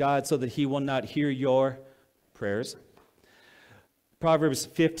you from God so that he will not hear your prayers. Proverbs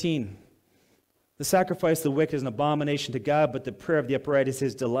 15. The sacrifice of the wicked is an abomination to God, but the prayer of the upright is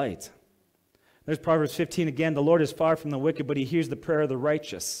his delight. There's Proverbs 15 again. The Lord is far from the wicked, but he hears the prayer of the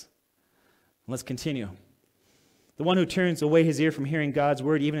righteous. Let's continue. The one who turns away his ear from hearing God's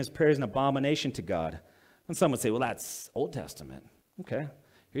word, even his prayer, is an abomination to God. And some would say, well, that's Old Testament. Okay.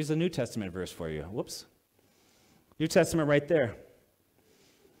 Here's the New Testament verse for you. Whoops. New Testament right there.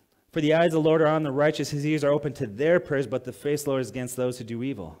 For the eyes of the Lord are on the righteous, his ears are open to their prayers, but the face of the Lord is against those who do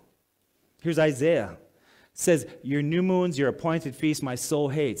evil. Here's Isaiah. It says, your new moons, your appointed feasts, my soul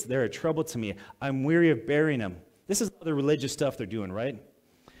hates. They're a trouble to me. I'm weary of bearing them. This is all the religious stuff they're doing, right?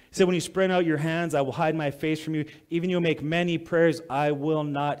 He said, when you spread out your hands, I will hide my face from you. Even you'll make many prayers, I will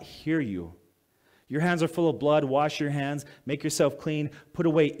not hear you. Your hands are full of blood. Wash your hands. Make yourself clean. Put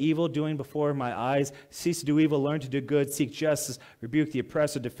away evil doing before my eyes. Cease to do evil. Learn to do good. Seek justice. Rebuke the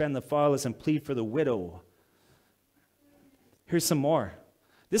oppressor. Defend the fatherless. And plead for the widow. Here's some more.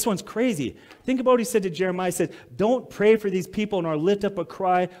 This one's crazy. Think about what he said to Jeremiah. He said, don't pray for these people nor lift up a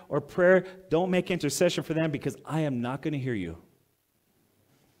cry or prayer. Don't make intercession for them because I am not going to hear you.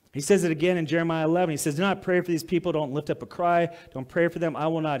 He says it again in Jeremiah 11. He says, do not pray for these people. Don't lift up a cry. Don't pray for them. I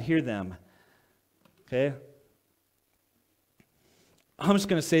will not hear them. Okay? I'm just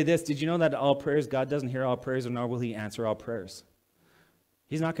going to say this. Did you know that all prayers, God doesn't hear all prayers, nor will he answer all prayers?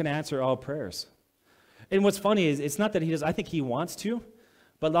 He's not going to answer all prayers. And what's funny is it's not that he does. I think he wants to.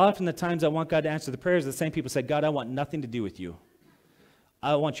 But often the times I want God to answer the prayers, the same people say, God, I want nothing to do with you.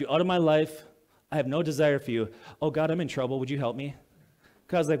 I want you out of my life. I have no desire for you. Oh, God, I'm in trouble. Would you help me?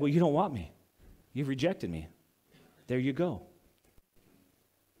 God's like, well, you don't want me. You've rejected me. There you go.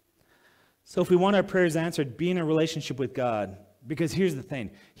 So if we want our prayers answered, be in a relationship with God. Because here's the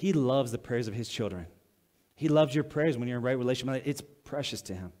thing. He loves the prayers of his children. He loves your prayers when you're in right relationship. It's precious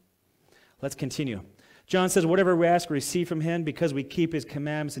to him. Let's continue. John says, whatever we ask, we receive from him because we keep his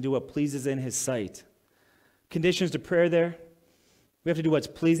commandments and do what pleases in his sight. Conditions to prayer there. We have to do what's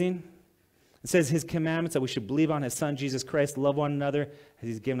pleasing. It says his commandments, that we should believe on his son, Jesus Christ, love one another as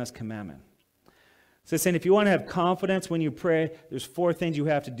he's given us commandment. So it's saying if you want to have confidence when you pray, there's 4 things you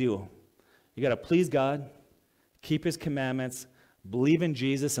have to do. You got to please God, keep his commandments, believe in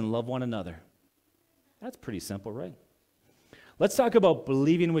Jesus, and love one another. That's pretty simple, right? Let's talk about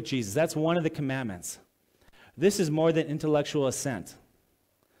believing with Jesus. That's one of the commandments. This is more than intellectual assent.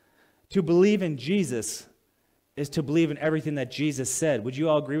 To believe in Jesus is to believe in everything that Jesus said. Would you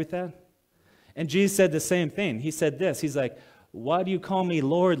all agree with that? And Jesus said the same thing. He said this. He's like, why do you call me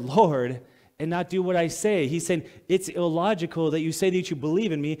Lord, Lord, and not do what I say? He's saying it's illogical that you say that you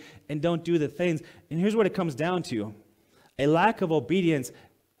believe in me and don't do the things. And here's what it comes down to. A lack of obedience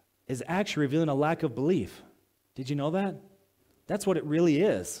is actually revealing a lack of belief. Did you know that? That's what it really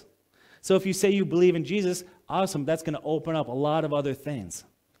is. So if you say you believe in Jesus, awesome, that's going to open up a lot of other things.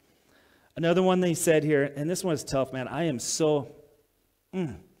 Another one they said here, and this one is tough, man. I am so...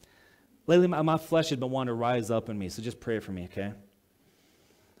 Lately, my flesh has been wanting to rise up in me, so just pray for me, okay?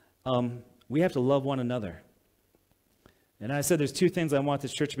 We have to love one another. And I said there's 2 things I want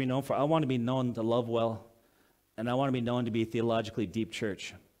this church to be known for. I want to be known to love well, and I want to be known to be a theologically deep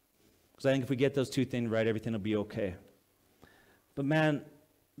church. Because I think if we get those 2 things right, everything will be okay. But man,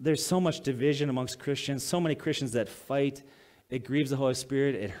 there's so much division amongst Christians, so many Christians that fight. It grieves the Holy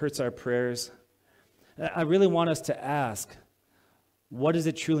Spirit. It hurts our prayers. I really want us to ask, what does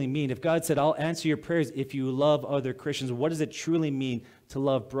it truly mean? If God said, I'll answer your prayers if you love other Christians, what does it truly mean to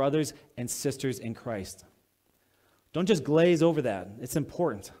love brothers and sisters in Christ? Don't just glaze over that. It's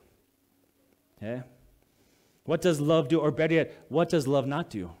important. Okay? What does love do? Or better yet, what does love not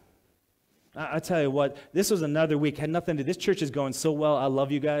do? I tell you what, this was another week. Had nothing to do. This church is going so well. I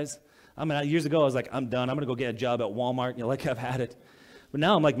love you guys. I mean, years ago, I was like, I'm done. I'm going to go get a job at Walmart. You know, like I've had it. But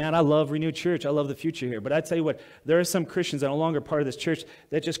now I'm like, man, I love Renewed Church. I love the future here. But I tell you what, there are some Christians that are no longer part of this church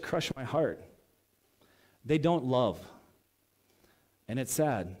that just crush my heart. They don't love. And it's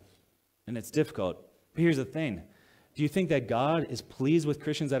sad. And it's difficult. But here's the thing. Do you think that God is pleased with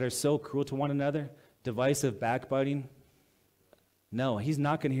Christians that are so cruel to one another, divisive, backbiting? No, he's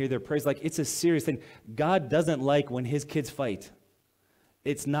not going to hear their prayers. Like, it's a serious thing. God doesn't like when his kids fight.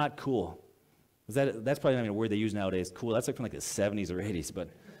 It's not cool. That's probably not even a word they use nowadays. Cool. That's like from like the 70s or 80s, but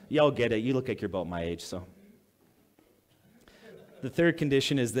y'all get it. You look like you're about my age, so. The third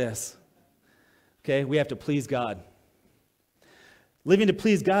condition is this. Okay, we have to please God. Living to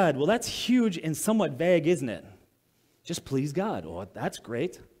please God, well, that's huge and somewhat vague, isn't it? Just please God. Oh, that's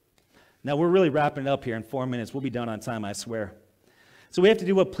great. Now, we're really wrapping it up here in 4 minutes. We'll be done on time, I swear. So we have to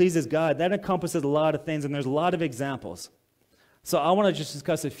do what pleases God. That encompasses a lot of things, and there's a lot of examples. So I want to just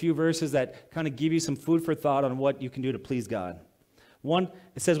discuss a few verses that kind of give you some food for thought on what you can do to please God. One,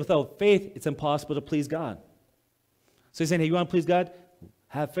 it says, without faith, it's impossible to please God. So he's saying, hey, you want to please God?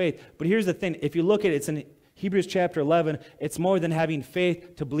 Have faith. But here's the thing. If you look at it, it's in Hebrews chapter 11. It's more than having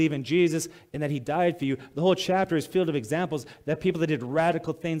faith to believe in Jesus and that he died for you. The whole chapter is filled with examples that people that did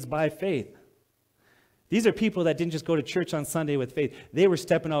radical things by faith. These are people that didn't just go to church on Sunday with faith. They were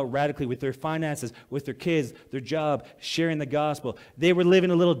stepping out radically with their finances, with their kids, their job, sharing the gospel. They were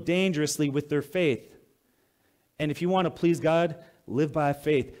living a little dangerously with their faith. And if you want to please God, live by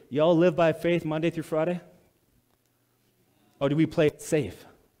faith. Y'all live by faith Monday through Friday? Or do we play it safe?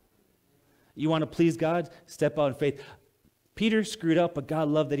 You want to please God? Step out in faith. Peter screwed up, but God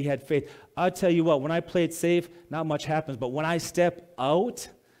loved that he had faith. I'll tell you what, when I play it safe, not much happens. But when I step out,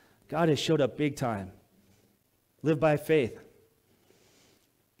 God has showed up big time. Live by faith.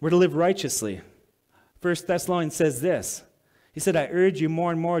 We're to live righteously. 1 Thessalonians says this. He said, I urge you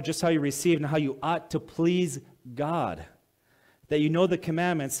more and more just how you received and how you ought to please God. That you know the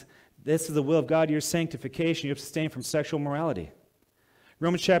commandments. This is the will of God, your sanctification. You abstain from sexual morality.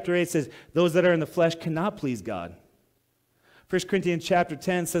 Romans chapter 8 says, those that are in the flesh cannot please God. 1 Corinthians chapter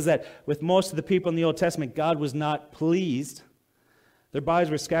 10 says that with most of the people in the Old Testament, God was not pleased. Their bodies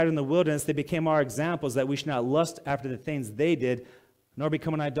were scattered in the wilderness. They became our examples that we should not lust after the things they did, nor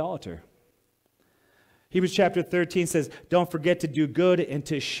become an idolater. Hebrews chapter 13 says, don't forget to do good and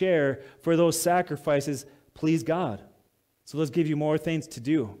to share, for those sacrifices please God. So those give you more things to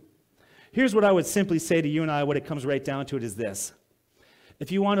do. Here's what I would simply say to you and I, when it comes right down to it, is this.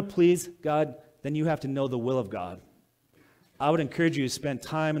 If you want to please God, then you have to know the will of God. I would encourage you to spend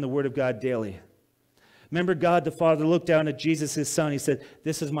time in the Word of God daily. Remember, God the Father looked down at Jesus, his son. He said,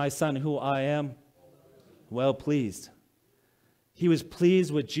 this is my son who I am well pleased. He was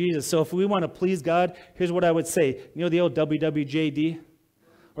pleased with Jesus. So if we want to please God, here's what I would say. You know the old WWJD?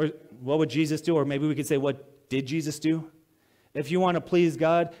 Or what would Jesus do? Or maybe we could say, what did Jesus do? If you want to please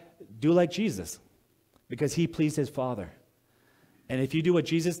God, do like Jesus, because he pleased his Father. And if you do what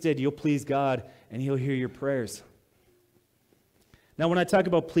Jesus did, you'll please God, and he'll hear your prayers. Now, when I talk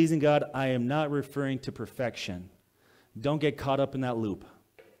about pleasing God, I am not referring to perfection. Don't get caught up in that loop.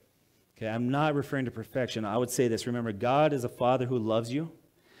 Okay, I'm not referring to perfection. I would say this. Remember, God is a Father who loves you.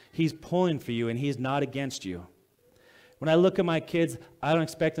 He's pulling for you, and he's not against you. When I look at my kids, I don't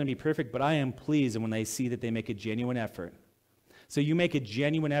expect them to be perfect, but I am pleased when they see that they make a genuine effort. So you make a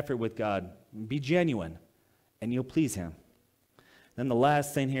genuine effort with God. Be genuine, and you'll please him. Then the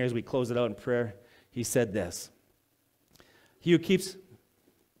last thing here as we close it out in prayer, he said this. He who keeps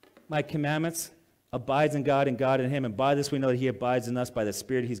my commandments abides in God and God in him. And by this we know that he abides in us by the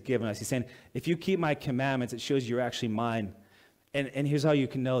Spirit he's given us. He's saying, if you keep my commandments, it shows you're actually mine. And here's how you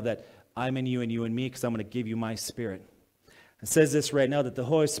can know that I'm in you and you in me, because I'm going to give you my Spirit. It says this right now, that the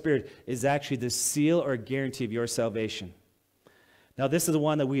Holy Spirit is actually the seal or guarantee of your salvation. Now, this is the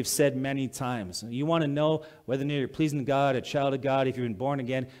one that we've said many times. You want to know whether you're pleasing to God, a child of God, if you've been born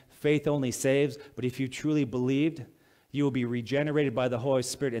again, faith only saves. But if you truly believed, you will be regenerated by the Holy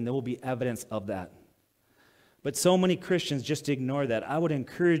Spirit, and there will be evidence of that. But so many Christians just ignore that. I would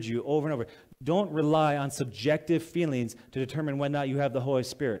encourage you over and over, don't rely on subjective feelings to determine whether or not you have the Holy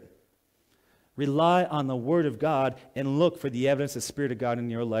Spirit. Rely on the Word of God and look for the evidence of the Spirit of God in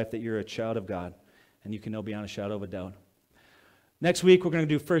your life that you're a child of God. And you can know beyond a shadow of a doubt. Next week, we're going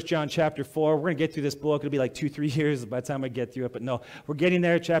to do 1 John chapter 4. We're going to get through this book. It'll be like 2-3 years by the time I get through it. But no, we're getting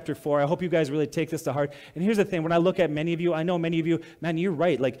there, chapter 4. I hope you guys really take this to heart. And here's the thing. When I look at many of you, I know many of you, man, you're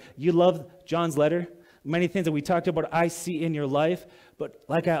right. Like, you love John's letter. Many things that we talked about, I see in your life. But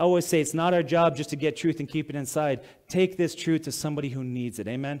like I always say, it's not our job just to get truth and keep it inside. Take this truth to somebody who needs it.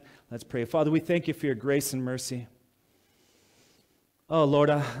 Amen? Let's pray. Father, we thank you for your grace and mercy. Oh, Lord,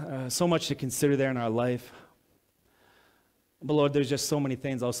 so much to consider there in our life. But Lord, there's just so many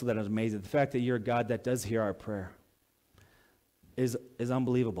things also that are amazing. The fact that you're a God that does hear our prayer is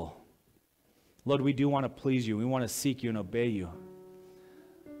unbelievable. Lord, we do want to please you. We want to seek you and obey you.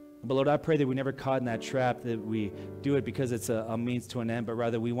 But Lord, I pray that we never caught in that trap, that we do it because it's a means to an end, but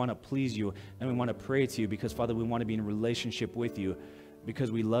rather we want to please you and we want to pray to you because, Father, we want to be in relationship with you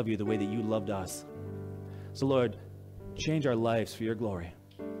because we love you the way that you loved us. So, Lord, change our lives for your glory.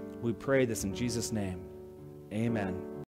 We pray this in Jesus' name. Amen.